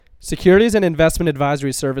Securities and investment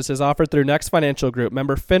advisory services offered through Next Financial Group,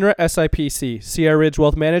 member FINRA SIPC. Sierra Ridge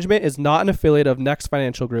Wealth Management is not an affiliate of Next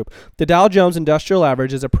Financial Group. The Dow Jones Industrial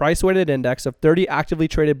Average is a price-weighted index of 30 actively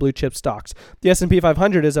traded blue-chip stocks. The S&P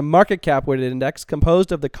 500 is a market cap-weighted index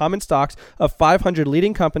composed of the common stocks of 500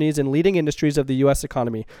 leading companies and leading industries of the U.S.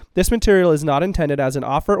 economy. This material is not intended as an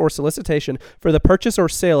offer or solicitation for the purchase or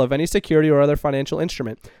sale of any security or other financial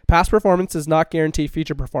instrument. Past performance does not guarantee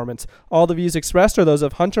future performance. All the views expressed are those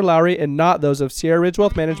of Hunter Lowry and not those of Sierra Ridge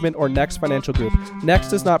Wealth Management or Next Financial Group. Next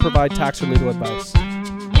does not provide tax or legal advice.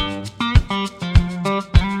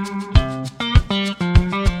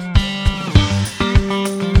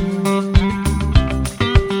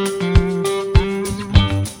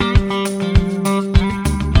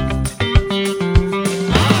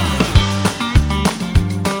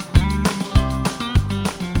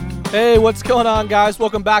 Hey, what's going on, guys?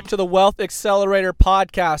 Welcome back to the Wealth Accelerator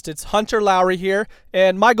podcast. It's Hunter Lowry here,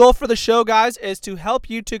 and my goal for the show, guys, is to help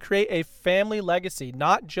you to create a family legacy,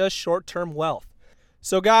 not just short-term wealth.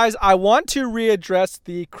 So, guys, I want to readdress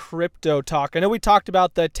the crypto talk. I know we talked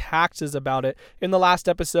about the taxes about it in the last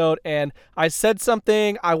episode, and I said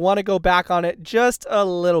something. I want to go back on it just a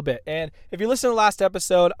little bit. And if you listen to the last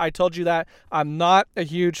episode, I told you that I'm not a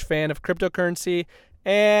huge fan of cryptocurrency.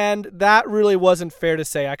 And that really wasn't fair to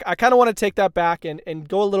say. I kind of want to take that back and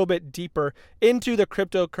go a little bit deeper into the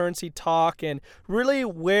cryptocurrency talk and really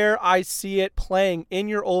where I see it playing in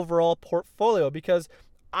your overall portfolio, because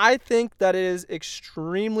I think that it is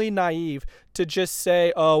extremely naive to just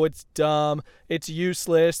say, oh, it's dumb, it's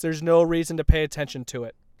useless, there's no reason to pay attention to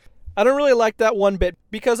it. I don't really like that one bit,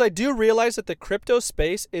 because I do realize that the crypto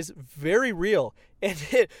space is very real, and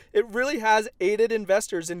it really has aided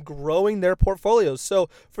investors in growing their portfolios. So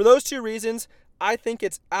for those two reasons, I think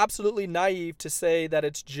it's absolutely naive to say that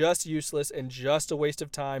it's just useless and just a waste of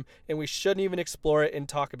time, and we shouldn't even explore it and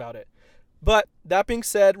talk about it. But that being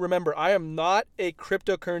said, remember, I am not a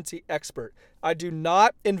cryptocurrency expert. I do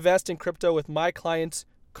not invest in crypto with my clients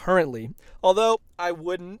currently, although I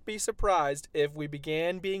wouldn't be surprised if we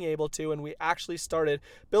began being able to, and we actually started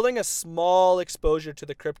building a small exposure to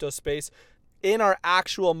the crypto space in our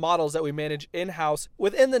actual models that we manage in-house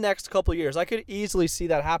within the next couple of years. I could easily see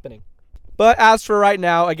that happening. But as for right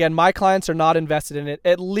now, again, my clients are not invested in it,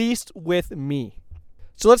 at least with me.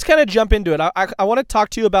 So let's kind of jump into it. I want to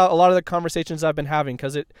talk to you about a lot of the conversations I've been having,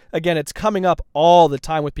 because it's coming up all the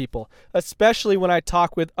time with people, especially when I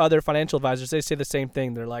talk with other financial advisors. They say the same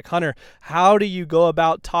thing. They're like, Hunter, how do you go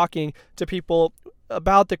about talking to people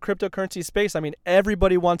about the cryptocurrency space? I mean,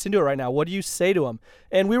 everybody wants into it right now. What do you say to them?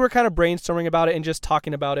 And we were kind of brainstorming about it and just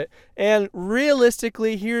talking about it. And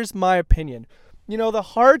realistically, here's my opinion. The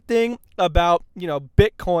hard thing about,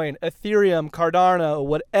 Bitcoin, Ethereum, Cardano,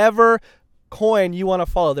 whatever coin you want to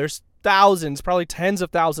follow, there's thousands, probably tens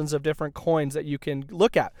of thousands of different coins that you can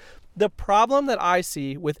look at. The problem that I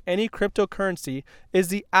see with any cryptocurrency is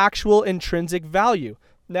the actual intrinsic value.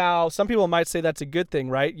 Now, some people might say that's a good thing,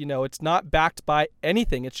 right? It's not backed by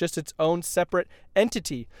anything. It's just its own separate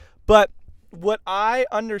entity. But what I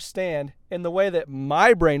understand in the way that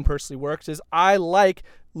my brain personally works is I like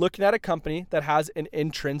looking at a company that has an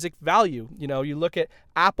intrinsic value. You look at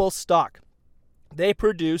Apple stock. They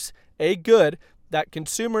produce a good that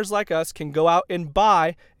consumers like us can go out and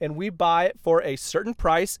buy, and we buy it for a certain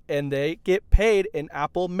price, and they get paid, and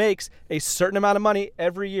Apple makes a certain amount of money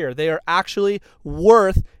every year. They are actually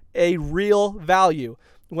worth a real value.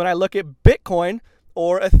 When I look at Bitcoin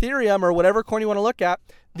or Ethereum or whatever coin you want to look at,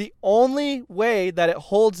 the only way that it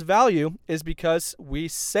holds value is because we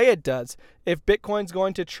say it does. If Bitcoin's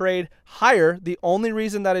going to trade higher, the only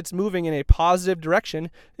reason that it's moving in a positive direction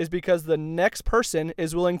is because the next person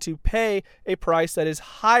is willing to pay a price that is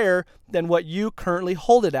higher than what you currently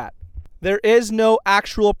hold it at. There is no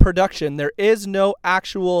actual production. There is no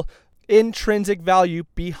actual intrinsic value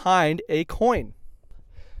behind a coin.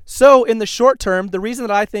 So in the short term, the reason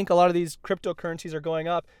that I think a lot of these cryptocurrencies are going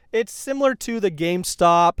up, it's similar to the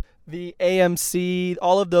GameStop, the AMC,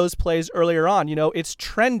 all of those plays earlier on. It's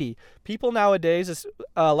trendy. People nowadays,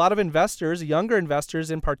 a lot of investors, younger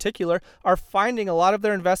investors in particular, are finding a lot of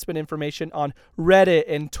their investment information on Reddit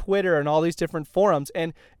and Twitter and all these different forums,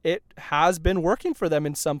 and it has been working for them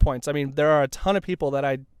in some points. I mean, there are a ton of people that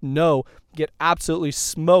I know get absolutely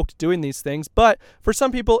smoked doing these things, but for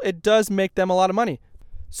some people, it does make them a lot of money.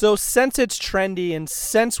 So since it's trendy, and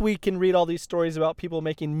since we can read all these stories about people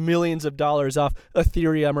making millions of dollars off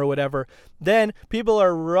Ethereum or whatever, then people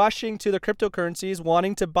are rushing to the cryptocurrencies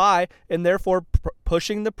wanting to buy, and therefore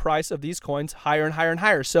pushing the price of these coins higher and higher and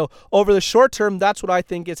higher. So over the short term, that's what I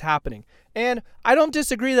think is happening. And I don't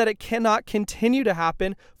disagree that it cannot continue to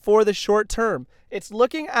happen for the short term. It's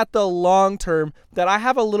looking at the long term that I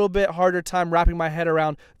have a little bit harder time wrapping my head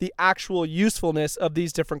around the actual usefulness of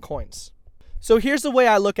these different coins. So here's the way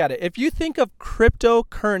I look at it. If you think of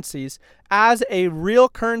cryptocurrencies as a real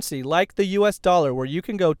currency like the US dollar, where you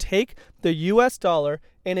can go take the US dollar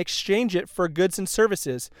and exchange it for goods and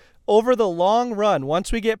services, over the long run,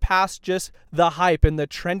 once we get past just the hype and the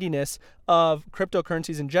trendiness of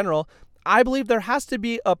cryptocurrencies in general, I believe there has to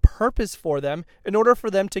be a purpose for them in order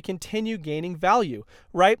for them to continue gaining value,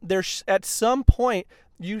 right? There's at some point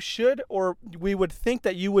you should, or we would think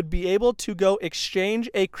that you would be able to go exchange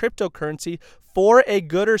a cryptocurrency for a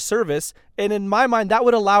good or service. And in my mind, that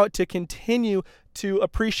would allow it to continue to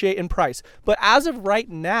appreciate in price. But as of right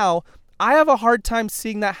now, I have a hard time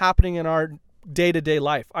seeing that happening in our day-to-day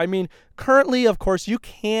life. I mean, currently, of course, you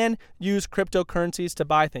can use cryptocurrencies to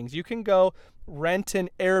buy things. You can go rent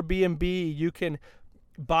an Airbnb. You can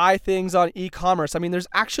buy things on e-commerce. I mean, there's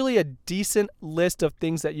actually a decent list of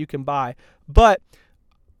things that you can buy. But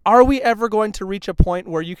are we ever going to reach a point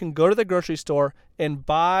where you can go to the grocery store and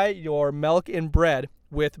buy your milk and bread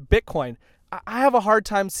with Bitcoin? I have a hard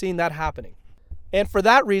time seeing that happening. And for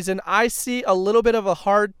that reason, I have a little bit of a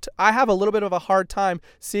hard time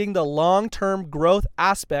seeing the long-term growth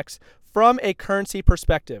aspects from a currency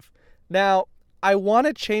perspective. Now, I want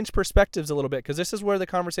to change perspectives a little bit because this is where the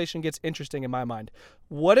conversation gets interesting in my mind.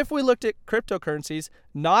 What if we looked at cryptocurrencies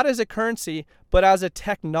not as a currency, but as a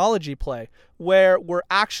technology play, where we're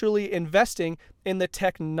actually investing in the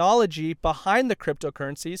technology behind the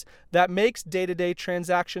cryptocurrencies that makes day-to-day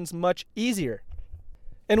transactions much easier?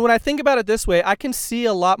 And when I think about it this way, I can see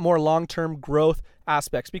a lot more long-term growth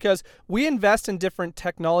aspects because we invest in different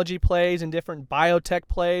technology plays and different biotech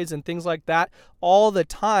plays and things like that all the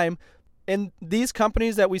time. And these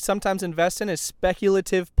companies that we sometimes invest in as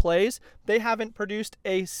speculative plays, they haven't produced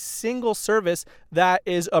a single service that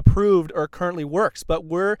is approved or currently works, but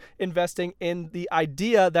we're investing in the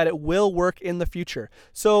idea that it will work in the future.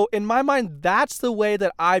 So in my mind, that's the way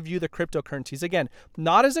that I view the cryptocurrencies. Again,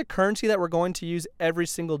 not as a currency that we're going to use every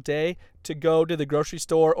single day to go to the grocery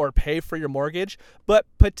store or pay for your mortgage, but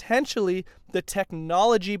potentially the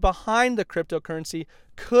technology behind the cryptocurrency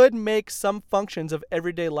could make some functions of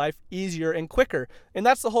everyday life easier and quicker. And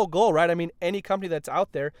that's the whole goal, right? I mean, any company that's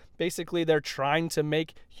out there, basically they're trying to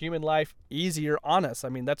make human life easier on us. I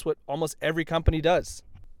mean, that's what almost every company does.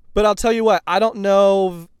 But I'll tell you what, I don't know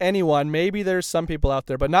of anyone, maybe there's some people out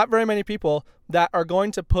there, but not very many people that are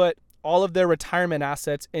going to put all of their retirement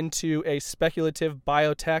assets into a speculative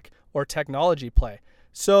biotech or technology play.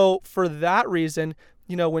 So for that reason,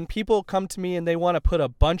 when people come to me and they want to put a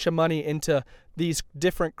bunch of money into these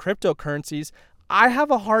different cryptocurrencies, I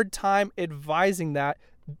have a hard time advising that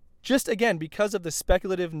just again because of the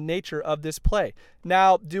speculative nature of this play.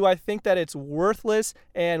 Now, do I think that it's worthless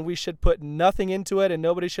and we should put nothing into it and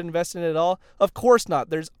nobody should invest in it at all? Of course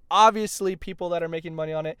not. There's obviously people that are making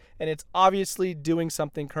money on it and it's obviously doing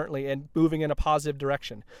something currently and moving in a positive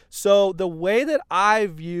direction. So the way that I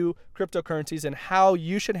view cryptocurrencies and how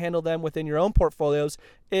you should handle them within your own portfolios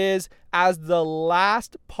is as the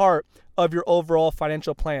last part of your overall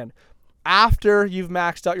financial plan. After you've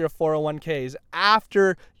maxed out your 401ks,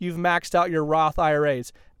 after you've maxed out your Roth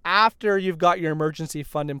IRAs, after you've got your emergency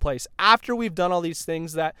fund in place, after we've done all these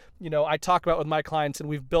things that, I talk about with my clients and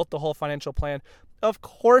we've built the whole financial plan, of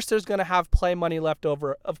course there's going to have play money left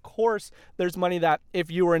over. Of course there's money that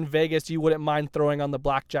if you were in Vegas, you wouldn't mind throwing on the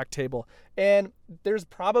blackjack table. And there's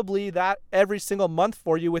probably that every single month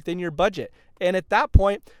for you within your budget. And at that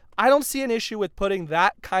point, I don't see an issue with putting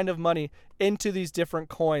that kind of money into these different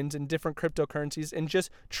coins and different cryptocurrencies and just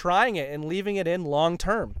trying it and leaving it in long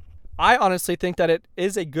term. I honestly think that it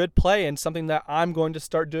is a good play and something that I'm going to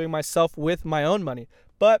start doing myself with my own money.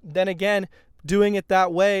 But then again, doing it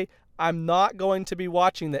that way, I'm not going to be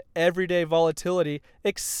watching the everyday volatility,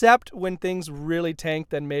 except when things really tank,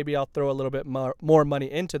 then maybe I'll throw a little bit more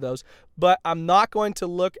money into those. But I'm not going to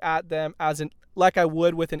look at them as like I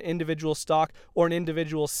would with an individual stock or an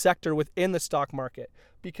individual sector within the stock market,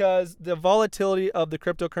 because the volatility of the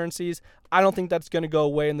cryptocurrencies, I don't think that's going to go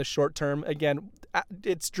away in the short term. Again,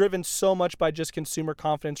 it's driven so much by just consumer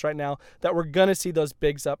confidence right now that we're going to see those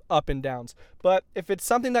bigs up and downs. But if it's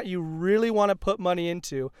something that you really want to put money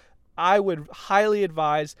into, I would highly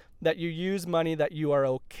advise that you use money that you are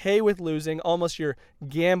okay with losing, almost your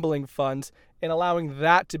gambling funds, and allowing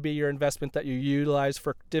that to be your investment that you utilize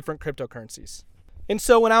for different cryptocurrencies. And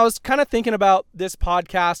so when I was kind of thinking about this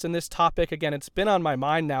podcast and this topic, again, it's been on my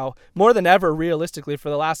mind now more than ever, realistically, for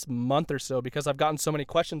the last month or so, because I've gotten so many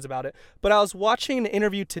questions about it. But I was watching an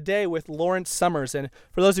interview today with Lawrence Summers. And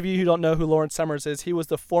for those of you who don't know who Lawrence Summers is, he was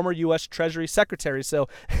the former U.S. Treasury Secretary. So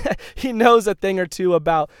he knows a thing or two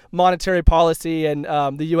about monetary policy and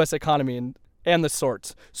the U.S. economy and the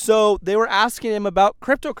sorts. So they were asking him about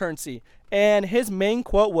cryptocurrency. And his main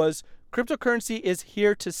quote was, "Cryptocurrency is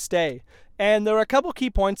here to stay." And there were a couple key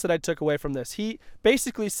points that I took away from this. He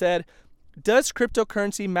basically said, does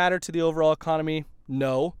cryptocurrency matter to the overall economy?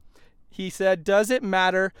 No. He said, does it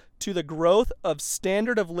matter to the growth of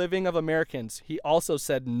standard of living of Americans? He also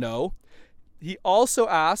said no. He also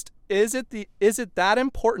asked, is it that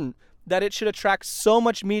important that it should attract so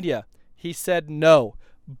much media? He said no.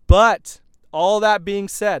 But all that being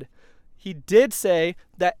said, he did say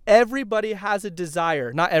that everybody has a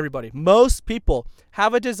desire, not everybody, most people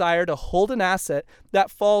have a desire to hold an asset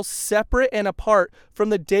that falls separate and apart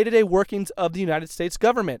from the day-to-day workings of the United States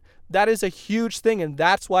government. That is a huge thing, and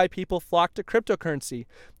that's why people flock to cryptocurrency.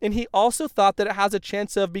 And he also thought that it has a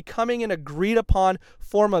chance of becoming an agreed-upon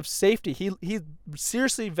form of safety. He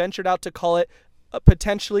seriously ventured out to call it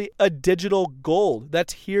potentially a digital gold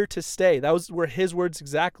that's here to stay. That were his words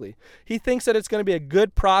exactly. He thinks that it's going to be a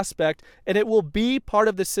good prospect and it will be part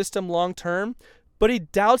of the system long term, but he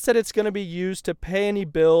doubts that it's going to be used to pay any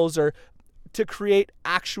bills or to create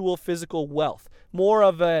actual physical wealth. More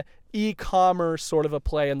of a e-commerce sort of a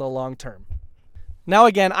play in the long term. Now,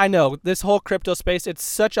 again, I know this whole crypto space, it's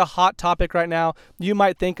such a hot topic right now. You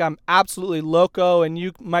might think I'm absolutely loco, and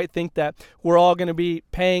you might think that we're all going to be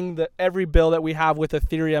paying every bill that we have with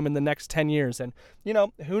Ethereum in the next 10 years. And,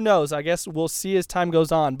 who knows? I guess we'll see as time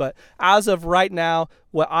goes on. But as of right now,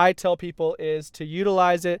 what I tell people is to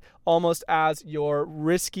utilize it almost as your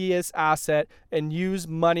riskiest asset and use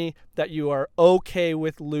money that you are okay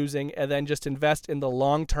with losing, and then just invest in the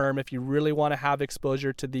long term if you really want to have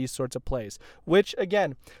exposure to these sorts of plays. Which,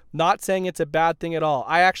 again, not saying it's a bad thing at all.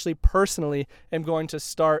 I actually personally am going to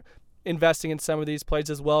start investing in some of these plays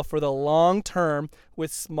as well for the long term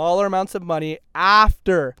with smaller amounts of money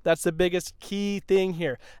after, that's the biggest key thing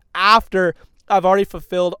here, after I've already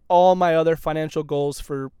fulfilled all my other financial goals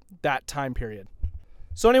for that time period.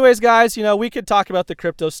 So anyways, guys, we could talk about the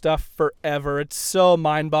crypto stuff forever. It's so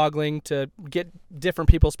mind-boggling to get different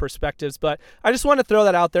people's perspectives, but I just want to throw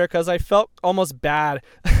that out there because I felt almost bad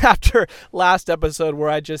after last episode where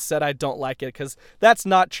I just said I don't like it, because that's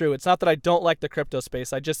not true. It's not that I don't like the crypto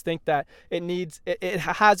space. I just think that it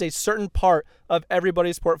has a certain part of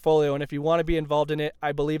everybody's portfolio, and if you want to be involved in it,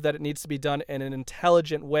 I believe that it needs to be done in an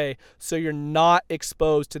intelligent way so you're not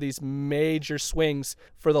exposed to these major swings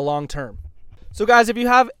for the long term. So guys, if you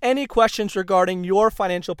have any questions regarding your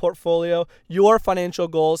financial portfolio, your financial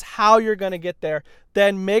goals, how you're going to get there,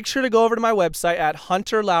 then make sure to go over to my website at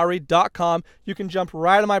hunterlowry.com. You can jump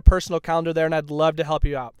right on my personal calendar there, and I'd love to help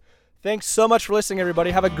you out. Thanks so much for listening,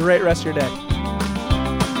 everybody. Have a great rest of your day.